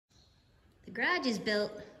The garage is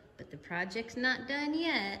built, but the project's not done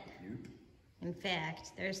yet. In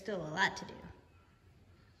fact, there's still a lot to do.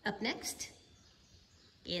 Up next,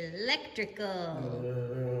 electrical.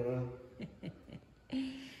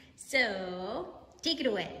 So, take it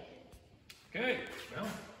away. Okay, well,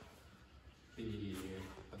 the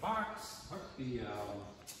box,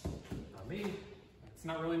 main, it's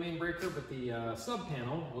not really main breaker, but the sub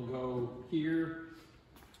panel will go here,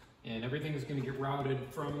 and everything is going to get routed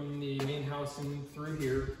from the main house and through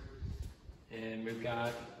here. And we've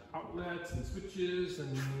got outlets and switches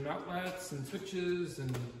and outlets and switches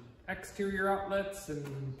and exterior outlets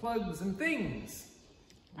and plugs and things.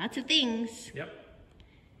 Lots of things. Yep.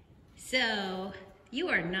 So, you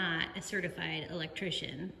are not a certified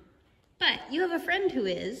electrician, but you have a friend who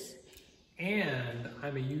is. And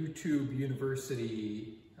I'm a YouTube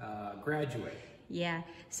University graduate. Yeah,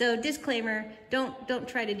 so disclaimer, don't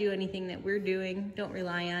try to do anything that we're doing. Don't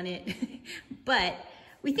rely on it. But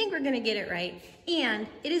we think we're gonna get it right. And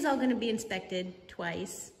it is all gonna be inspected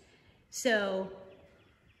twice. So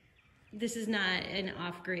this is not an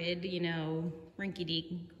off-grid, you know,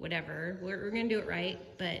 rinky-dink, whatever. We're gonna do it right,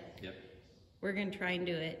 but yep. We're gonna try and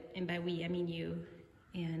do it. And by we, I mean you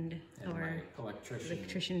and our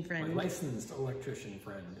electrician friend. My licensed electrician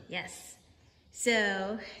friend. Yes.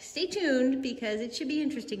 So stay tuned because it should be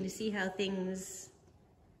interesting to see how things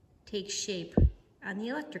take shape on the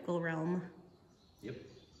electrical realm. Yep.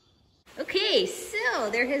 Okay, so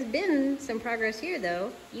there has been some progress here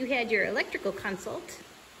though. You had your electrical consult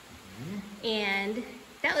and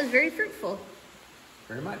that was very fruitful.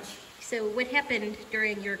 Very much. So what happened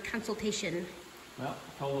during your consultation? Well,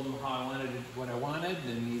 I told him how I wanted it, what I wanted,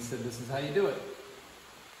 and he said, this is how you do it.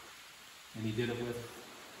 And he did it with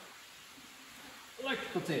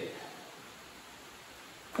electrical tape.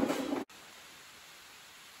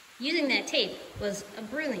 Using that tape was a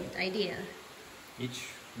brilliant idea.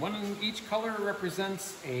 Each color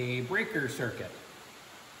represents a breaker circuit.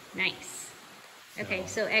 Nice. Okay,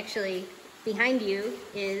 so actually behind you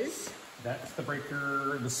is... That's the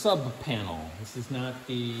breaker, the sub panel. This is not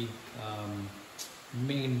the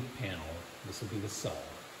main panel. This will be the sub.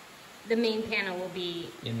 The main panel will be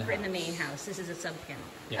in the main house. This is a sub panel.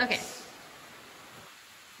 Yes. Okay.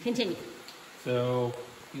 Continue. So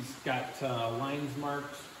he's got lines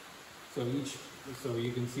marked. So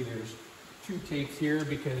you can see there's 2 tapes here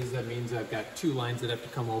because that means I've got 2 lines that have to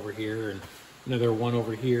come over here and another one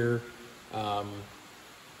over here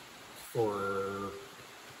for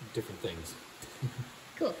different things.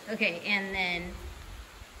 Cool. Okay, and then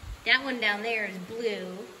that one down there is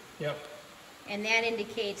blue. Yep. And that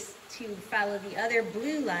indicates to follow the other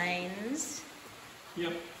blue lines.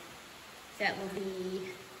 Yep. That will be...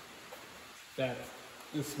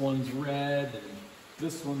 This one's red, and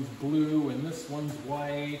this one's blue, and this one's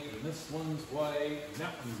white, and this one's white, and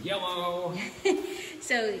that one's yellow.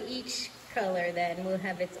 So each color then will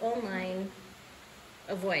have its own line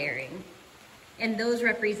of wiring. And those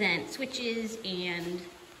represent switches and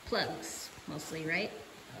plugs, mostly, right?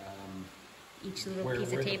 Each little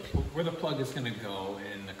piece of tape. Where the plug is going to go,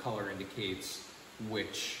 and the color indicates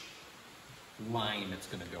which line it's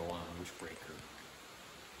going to go on, which breaker.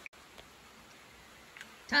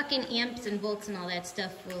 Talking amps and volts and all that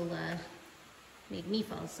stuff will make me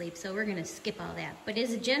fall asleep, so we're going to skip all that. But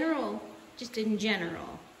as a general, just in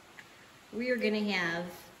general, we are going to have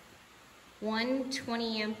one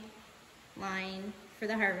 20 amp line for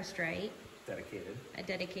the harvest right. Dedicated. A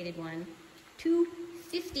dedicated one. 2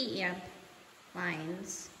 50 amp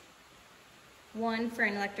lines. One for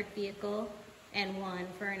an electric vehicle and one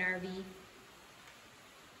for an RV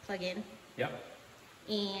plug-in. Yep.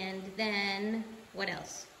 And then what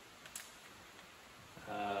else?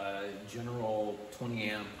 General 20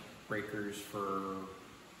 amp breakers for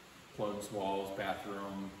plugs, walls,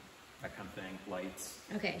 bathroom, that kind of thing, lights.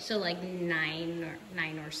 Okay, so like nine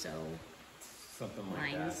or so. Something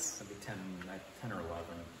like lines. That. That'd be 10 or 11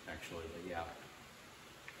 actually, but yeah.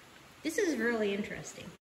 This is really interesting.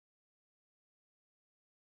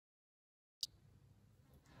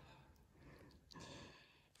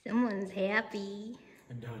 Someone's happy.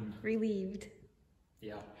 I'm done. Relieved.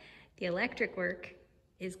 Yeah. The electric work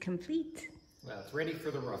is complete. Well, it's ready for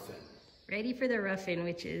the rough-in. Ready for the rough-in,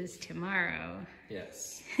 which is tomorrow.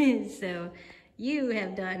 Yes. So you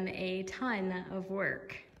have done a ton of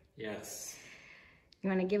work. Yes. You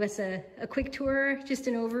want to give us a quick tour, just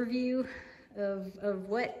an overview of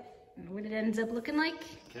what it ends up looking like?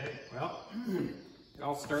 Okay, well, it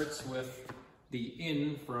all starts with the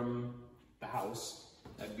in from the house.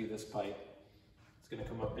 That'd be this pipe. It's going to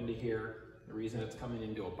come up into here. The reason it's coming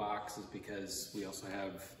into a box is because we also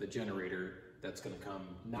have the generator that's going to come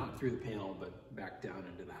not through the panel, but back down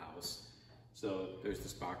into the house. So there's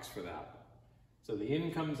this box for that. So the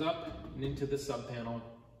in comes up and into the sub panel,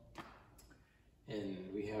 and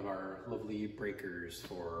we have our lovely breakers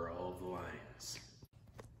for all of the lines.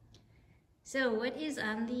 So what is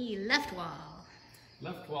on the left wall?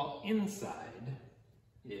 Left wall inside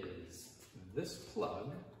is this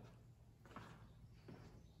plug,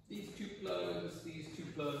 these two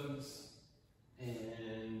plugs,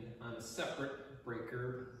 and on a separate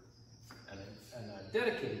breaker, and a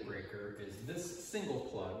dedicated breaker is this single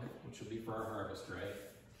plug, which will be for our harvest right.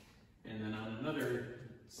 And then on another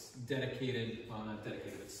dedicated, well not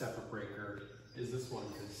dedicated, but separate breaker is this one,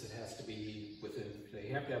 because it has to be within, they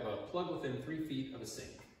have to have a plug within 3 feet of a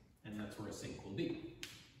sink, and that's where a sink will be.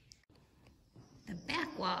 The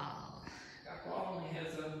back wall. Back wall only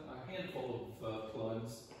has a handful of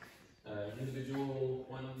plugs, individual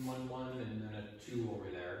 1, 1, 1, and then a 2 over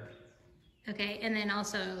there. Okay, and then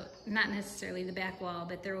also, not necessarily the back wall,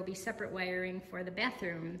 but there will be separate wiring for the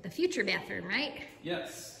bathroom, the future bathroom, right?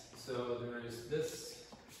 Yes, so there is this,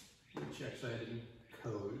 which actually I didn't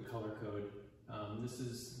color code. This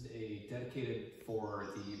is a dedicated for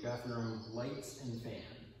the bathroom lights and fan.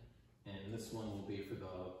 And this one will be for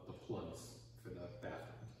the plugs for the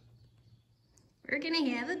bathroom. We're gonna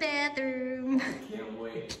have a bathroom. I can't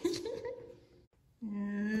wait.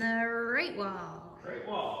 The right wall. Right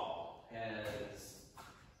wall has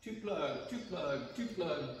 2 plug, 2 plug, 2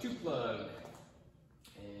 plug, 2 plug.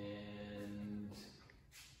 And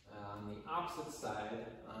on the opposite side,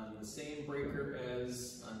 on the same breaker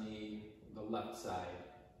as on the left side,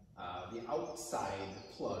 the outside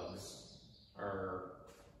plugs are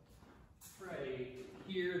right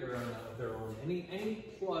here. They're on their own. Any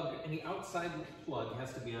plug, any outside plug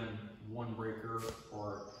has to be on one breaker,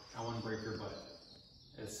 or not one breaker,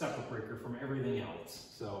 but a separate breaker from everything else.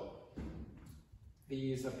 So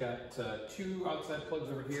these, I've got 2 outside plugs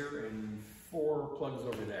over here and 4 plugs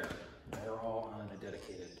over there. They're all on a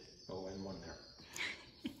dedicated, and 1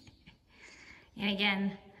 there. And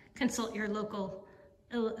again, consult your local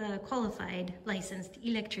qualified licensed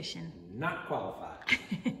electrician. Not qualified.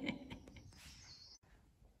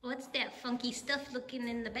 What's that funky stuff looking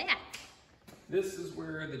in the back? This is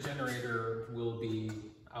where the generator will be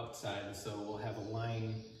outside, so we'll have a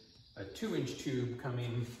line, a 2-inch tube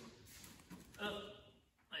coming up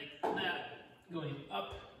like that, going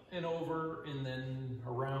up and over and then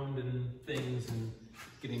around and things and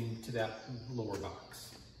getting to that lower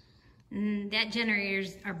box. That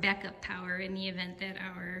generator's our backup power in the event that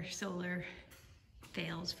our solar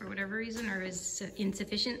fails for whatever reason or is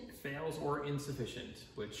insufficient. Fails or insufficient,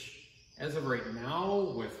 which as of right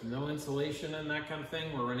now, with no insulation and that kind of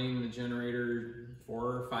thing, we're running the generator 4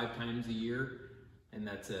 or 5 times a year, and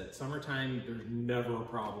that's it. Summertime, there's never a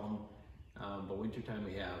problem, but wintertime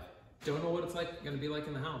we have. Don't know what it's going to be like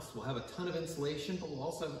in the house. We'll have a ton of insulation, but we'll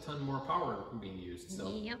also have a ton more power being used. So,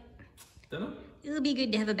 yep. Don't know. It'll be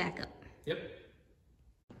good to have a backup. Yep.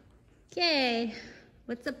 Okay,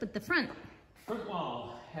 what's up with the front? Front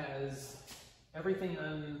wall has everything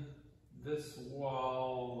on this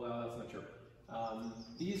wall. Well, that's not true.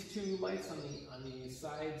 These 2 lights on the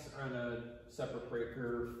sides are on a separate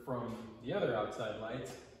breaker from the other outside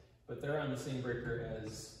lights, but they're on the same breaker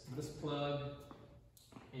as this plug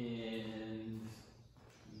and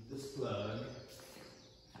this plug,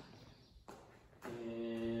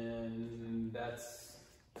 and that's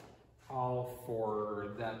all for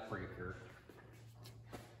that breaker.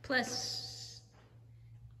 Plus,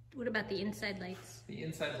 what about the inside lights? The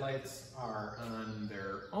inside lights are on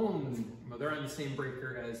their own, well, they're on the same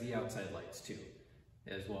breaker as the outside lights too,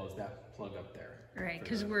 as well as that plug up there. Right,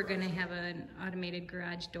 because we're gonna have an automated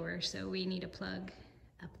garage door, so we need a plug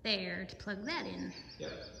up there to plug that in.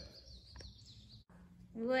 Yep.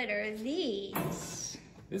 What are these?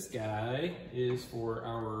 This guy is for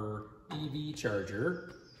our EV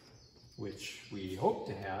charger, which we hope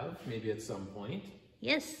to have maybe at some point.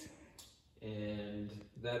 Yes. And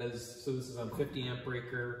that is, so this is on 50 amp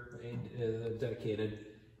breaker and dedicated,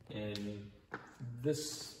 and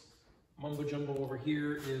this mumbo jumbo over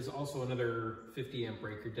here is also another 50 amp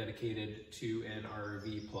breaker dedicated to an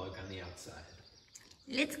RV plug on the outside.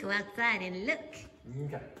 Let's go outside and look.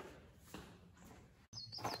 Okay.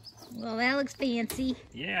 Well, that looks fancy.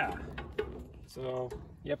 Yeah. So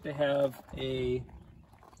you have to have a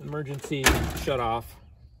emergency shut off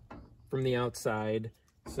from the outside.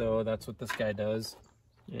 So that's what this guy does.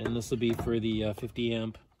 And this will be for the 50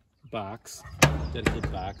 amp box,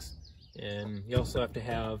 dedicated box. And you also have to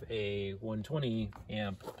have a 120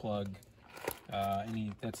 amp plug,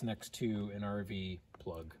 that's next to an RV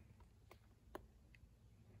plug.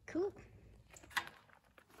 Cool.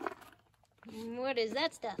 What is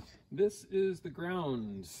that stuff? This is the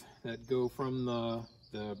grounds that go from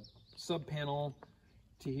the sub panel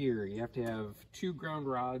to here. You have to have 2 ground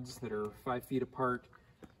rods that are 5 feet apart,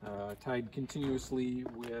 tied continuously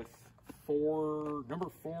with number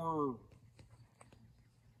 4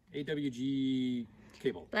 AWG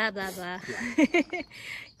cable. Blah, blah, blah.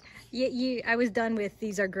 Yeah. I was done with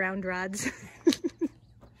these are ground rods.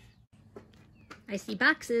 I see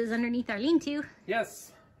boxes underneath our lean-to.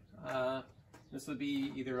 Yes. This would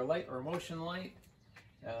be either a light or a motion light.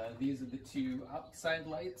 These are the 2 outside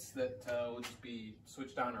lights that will just be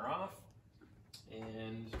switched on or off.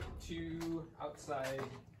 And 2 outside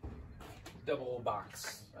double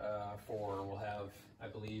box we'll have, I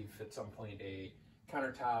believe, at some point a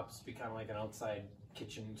countertops, be kind of like an outside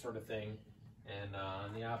kitchen sort of thing. And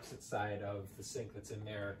on the opposite side of the sink that's in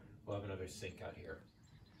there, we'll have another sink out here.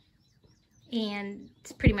 And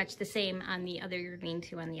it's pretty much the same on the other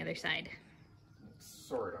lean-to on the other side.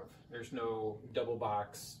 Sort of. There's no double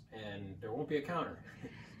box and there won't be a counter.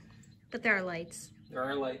 But there are lights. There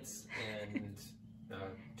are lights and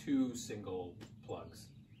 2 single plugs.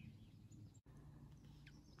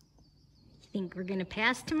 You think we're gonna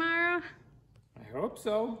pass tomorrow? I hope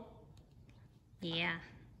so. Yeah.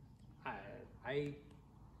 I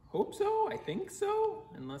hope so. I think so.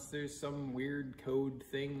 Unless there's some weird code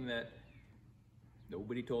thing that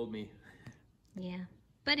nobody told me. Yeah.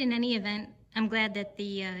 But in any event, I'm glad that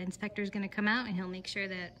the inspector's gonna come out and he'll make sure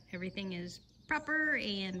that everything is proper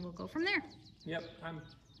and we'll go from there. Yep,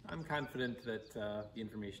 I'm confident that the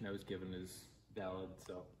information I was given is valid,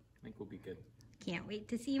 so I think we'll be good. Can't wait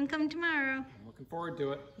to see him come tomorrow. I'm looking forward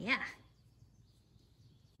to it. Yeah.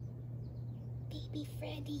 Baby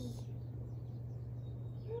Freddy.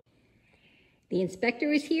 The inspector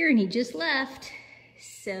was here and he just left.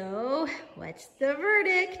 So, what's the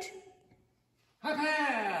verdict? I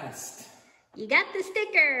passed! You got the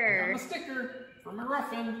sticker! I got my sticker for my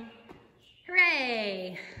rough-in.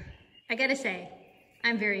 Hooray! I gotta say,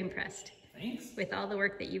 I'm very impressed. Thanks. With all the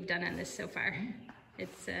work that you've done on this so far.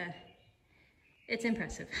 It's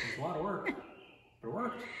impressive. It's a lot of work, but it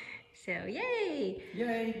worked. So, yay!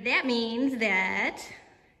 Yay! That means that...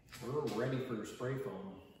 We're ready for spray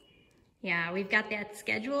foam. Yeah, we've got that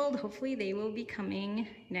scheduled. Hopefully they will be coming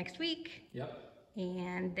next week. Yep.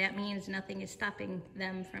 And that means nothing is stopping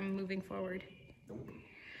them from moving forward. Nope.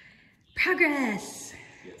 Progress!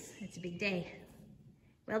 Yes. It's a big day.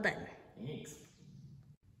 Well done. Thanks.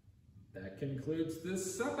 That concludes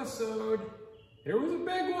this episode. It was a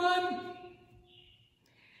big one.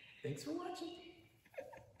 Thanks for watching.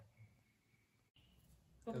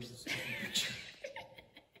 Oops.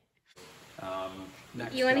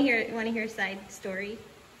 Next You want to hear a side story?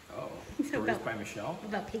 Oh, stories by Michelle?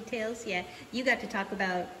 About pigtails? Yeah. You got to talk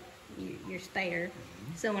about your spider.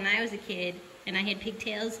 So when I was a kid and I had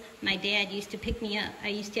pigtails, my dad used to pick me up. I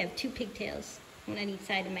used to have 2 pigtails, one on each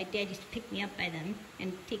side, and my dad used to pick me up by them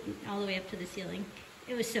and take me all the way up to the ceiling.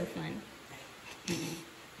 It was so fun.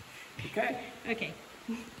 Okay. Okay.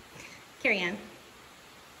 Carry on.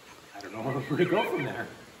 I don't know where to go from there.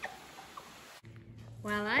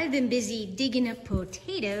 While I've been busy digging up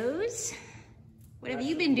potatoes, what have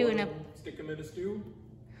you been doing up? Stick them in a stew.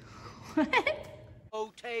 What?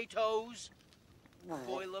 Potatoes.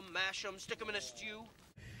 Boil them, mash them, stick them in a stew.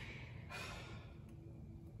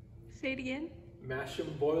 Say it again. Mash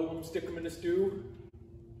them, boil them, stick them in a stew.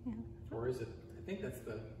 Yeah. Or is it? I think that's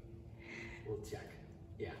the... We'll check.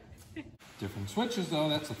 Yeah. Different switches though.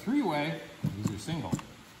 That's a 3-way. These are single.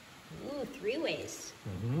 Ooh, 3 ways.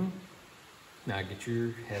 Now get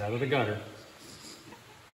your head out of the gutter.